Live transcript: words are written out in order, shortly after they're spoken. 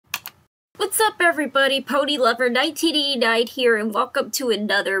What's up, everybody? Ponylover1989 here, and welcome to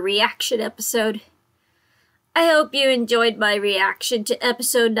another reaction episode. I hope you enjoyed my reaction to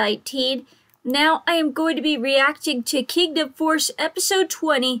episode 19. Now I am going to be reacting to Kingdom Force episode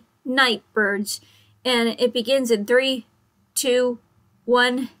 20, Nightbirds. And it begins in 3, 2,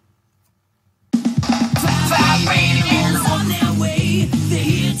 1. Vibrators on their way. They're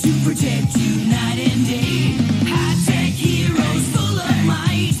here to protect you night and day. High-tech heroes full of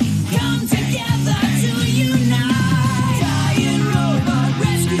might come together to unite. Giant robot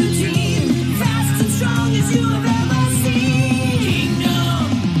rescue team, fast and strong as you have ever seen. Kingdom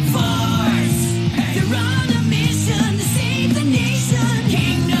Force, they're on a mission to save the nation.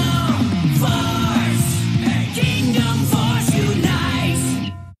 Kingdom Force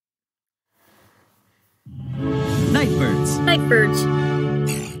unites. Nightbirds.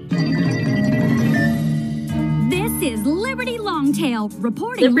 This is Liberty Longtail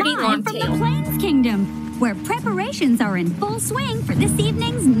reporting live from the Plains Kingdom, where preparations are in full swing for this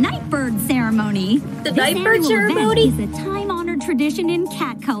evening's Nightbird ceremony. The Nightbird ceremony is a time-honored tradition in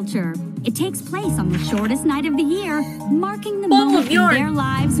cat culture. It takes place on the shortest night of the year, marking the moment in their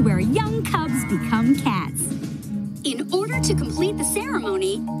lives where young cubs become cats. In order to complete the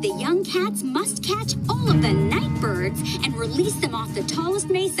ceremony, the young cats must catch all of the Nightbirds and release them off the tallest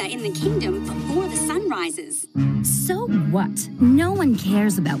mesa in the kingdom before the sun rises. So what? No one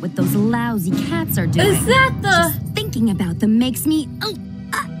cares about what those lousy cats are doing. Is that the... Just thinking about them makes me...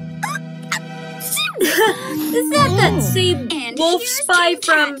 Is that that same wolf spy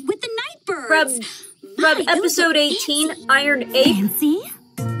from... with the Nightbirds. From episode 18, Iron Ape? Fancy?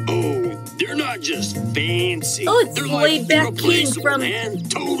 Oh, they're not just fancy. Oh, it's they're laid-back king from... and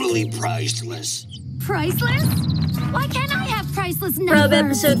totally priceless. Priceless? Why can't I have priceless Nightbirds? From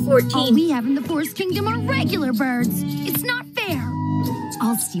episode 14. All we have in the Forest Kingdom are regular birds. It's not fair.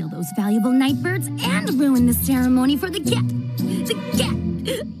 I'll steal those valuable Nightbirds and ruin the ceremony for the cat.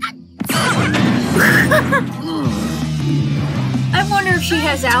 I wonder if she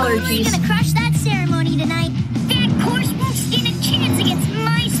has allergies. I'm gonna crush that ceremony tonight. That horse won't stand a chance against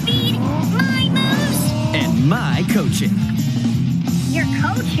my speed, my moves, and my coaching. You're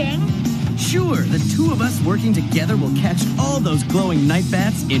coaching? Sure, the two of us working together will catch all those glowing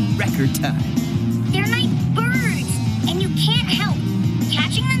Nightbats in record time. They're night birds, and you can't help.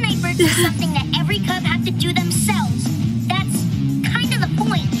 Catching the Nightbirds is something that every cub have to do themselves. That's kind of the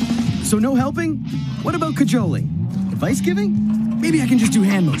point. So no helping? What about cajoling? Advice giving? Maybe I can just do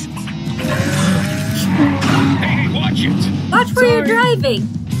hand motions. Hey, watch it! Watch where you're driving.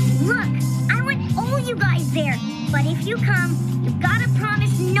 Look, I want all you guys there, but if you come, you've got to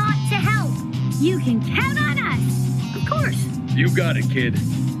promise not to help. You can count on us. Of course. You got it, kid.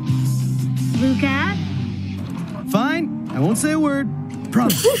 Luca? Fine, I won't say a word.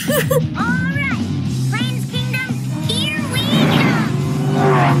 Promise. All right. Plains Kingdom, here we come.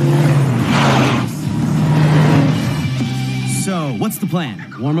 So, what's the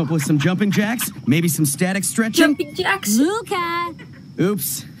plan? Warm up with some jumping jacks? Maybe some static stretching? Jumping jacks? Luca!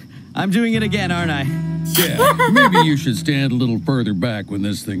 Oops. I'm doing it again, aren't I? Yeah, maybe you should stand a little further back when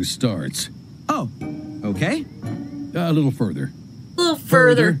this thing starts. Oh, okay. A little further. A little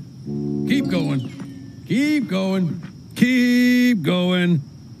further. Keep going. Keep going. Keep going.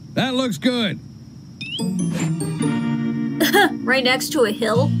 That looks good. Right next to a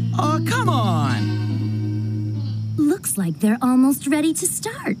hill? Oh, come on. Looks like they're almost ready to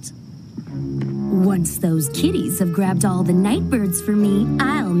start. Once those kitties have grabbed all the Nightbirds for me,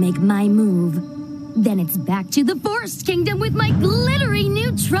 I'll make my move. Then it's back to the Forest Kingdom with my glittery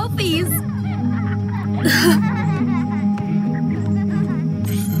new trophies.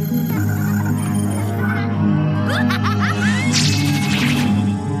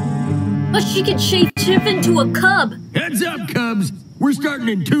 But she can shape-shift into a cub. Heads up, cubs. We're starting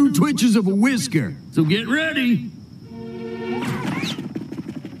in 2 twitches of a whisker, so get ready.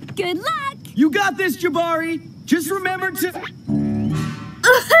 Good luck! You got this, Jabari. Just remember to...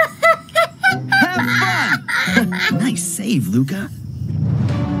 have fun. Nice save, Luca.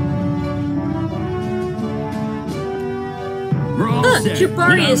 We're all set.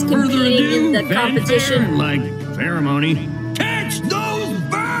 Jabari is Without further competing ado, in the competition. fanfare, like ceremony. Catch those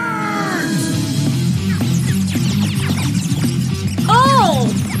birds! Oh!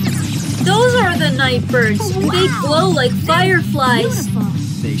 Those are the Nightbirds. Wow. They glow like fireflies. Beautiful.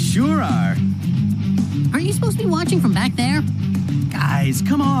 They sure are. Aren't you supposed to be watching from back there? Guys,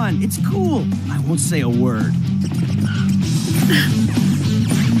 come on. It's cool. I won't say a word.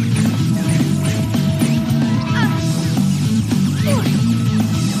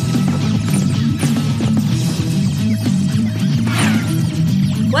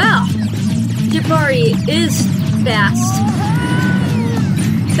 Wow. Jabari is fast.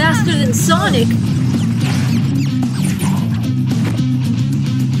 Faster than Sonic.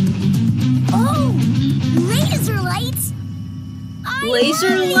 Oh, laser lights.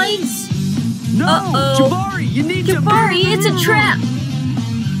 Laser lights? No, Uh-oh. Jabari, you need to... Jabari, it's a trap.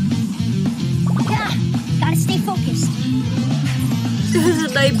 Yeah, gotta stay focused. There's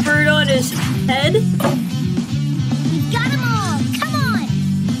a night bird on his head. We've got them all. Come on.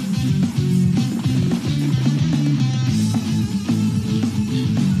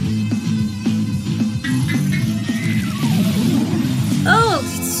 Oh,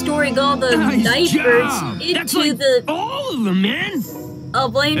 storing all the Nice night job. birds That's into like the all of them, man.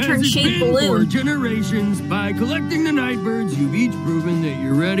 lantern-shaped For balloon. generations, by collecting the night birds, you've each proven that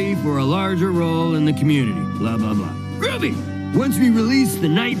you're ready for a larger role in the community. Blah, blah, blah. Groovy! Once we release the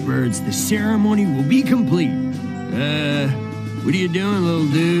night birds, the ceremony will be complete. What are you doing, little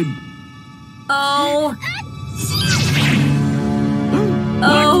dude? Oh.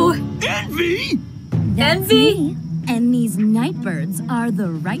 Oh. Envy! That's Envy? me. And these night birds are the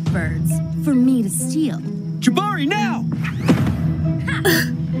right birds for me to steal. Jabari, now!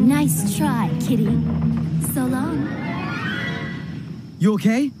 Nice try, kitty. So long. You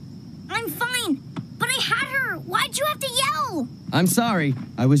okay? I'm fine, but I had her. Why'd you have to yell? I'm sorry.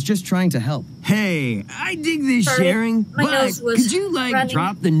 I was just trying to help. Hey, I dig this Sorry, sharing, my but nose was could you, running.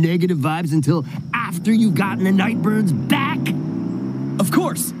 drop the negative vibes until after you've gotten the night birds back? Of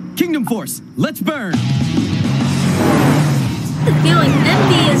course! Kingdom Force, let's burn! The feeling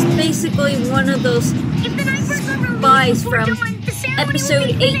Envy is basically one of those If the night birds are spies released before from dawn, the ceremony episode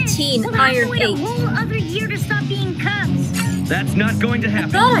will be finished. 18, We'll have to Iron wait 8. a whole other year to stop being cubs. That's not going to I happen.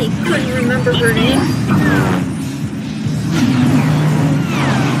 thought I couldn't remember her name.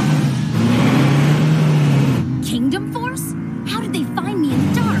 Kingdom Force? How did they find me in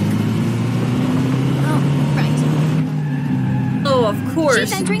the dark? Oh, right. Oh, of course.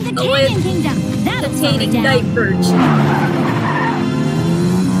 She's entering the The Canyon Kingdom. That'll slow her containing down. night birds.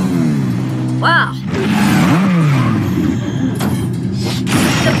 Wow.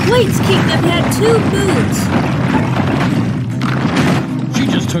 The Blades Kingdom had 2 moons. She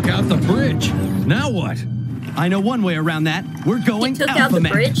just took out the bridge. Now what? I know one way around that. We're He going took Alpha out the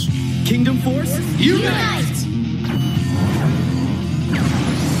Mech. bridge. Kingdom Force, Unite!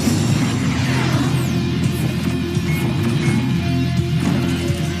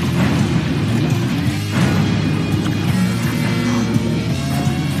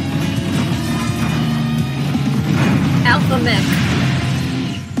 Alpha Mech.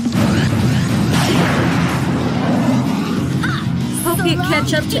 Hope you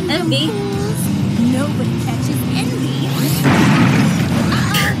catch up to Envy. Nobody catches Envy.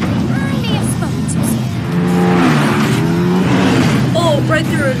 I may have spoken too soon. Oh, right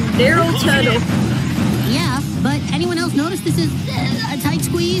through a narrow tunnel. Yeah, but anyone else notice this is a tight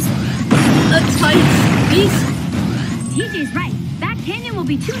squeeze? A tight squeeze. TJ's right. That canyon will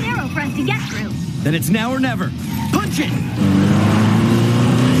be too narrow for us to get through. then it's now or never. Punch it!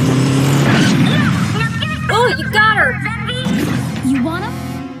 Oh, you got her. You want him?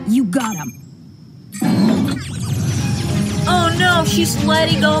 You got him. Oh no, she's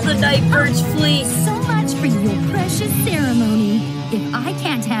letting all the night birds flee. So much for your precious ceremony. If I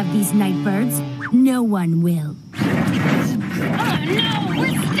can't have these night birds, no one will. Oh no, we're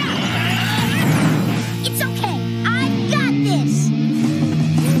stuck! It's okay, I got this!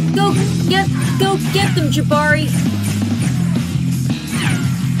 Go get them, Jabari.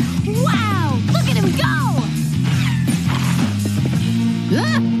 Wow! Look at him go!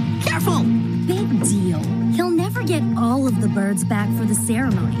 Ah, careful! Big deal. He'll never get all of the birds back for the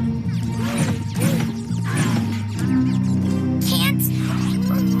ceremony. Can't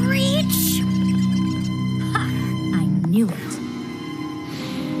reach? Ha! I knew it.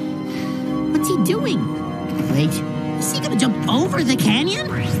 What's he doing? Wait, is he gonna jump over the canyon?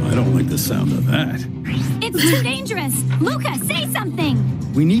 I don't like the sound of that. It's too dangerous. Luca, say something.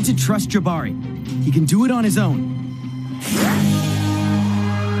 We need to trust Jabari. He can do it on his own.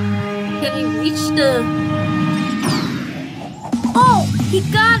 Can he reach the... Oh, he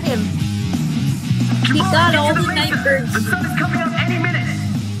got him. He got all the night birds. The sun is coming up any minute.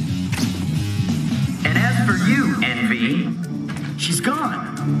 And as for you, Envy, she's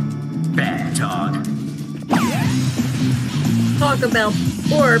gone. Bad dog. Talk about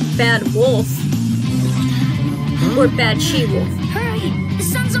or bad wolf. Or bad she-wolf. Hurry, the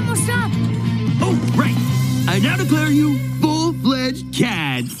sun's almost up! Oh, right. I now declare you full-fledged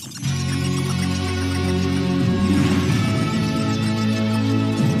cads.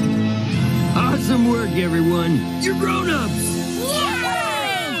 Awesome work, everyone. You're grown-ups.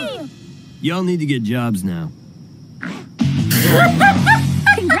 Yay! Y'all need to get jobs now.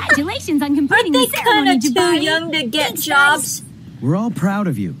 Congratulations on completing Aren't the they ceremony, kind of too Jabari. young to get Thanks, jobs? We're all proud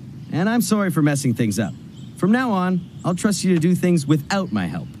of you, and I'm sorry for messing things up. From now on, I'll trust you to do things without my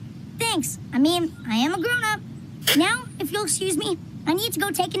help. Thanks. I mean, I am a grown-up. Now, if you'll excuse me, I need to go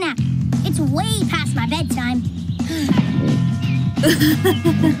take a nap. It's way past my bedtime.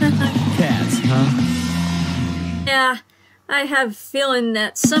 Cats, huh? Yeah, I have a feeling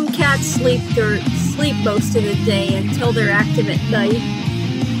that some cats sleep most of the day until they're active at night.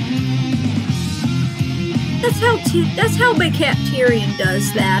 That's how my cat Tyrion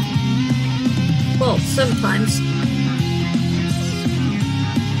does that. Well, sometimes.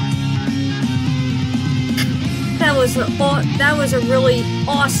 That was a really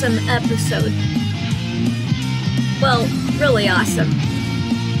awesome episode. Well, really awesome.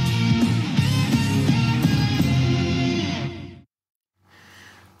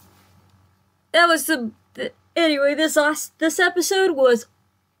 That was anyway. This episode was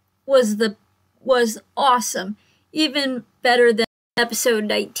awesome, even better than episode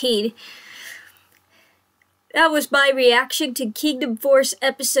 19. That was my reaction to Kingdom Force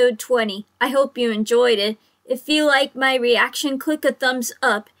episode 20. I hope you enjoyed it. If you like my reaction, click a thumbs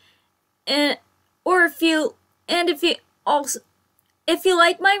up, if you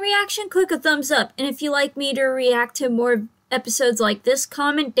like my reaction, click a thumbs up. And if you like me to react to more episodes like this,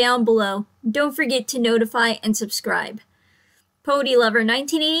 comment down below. Don't forget to notify and subscribe.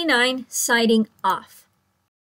 Ponylover1989 signing off.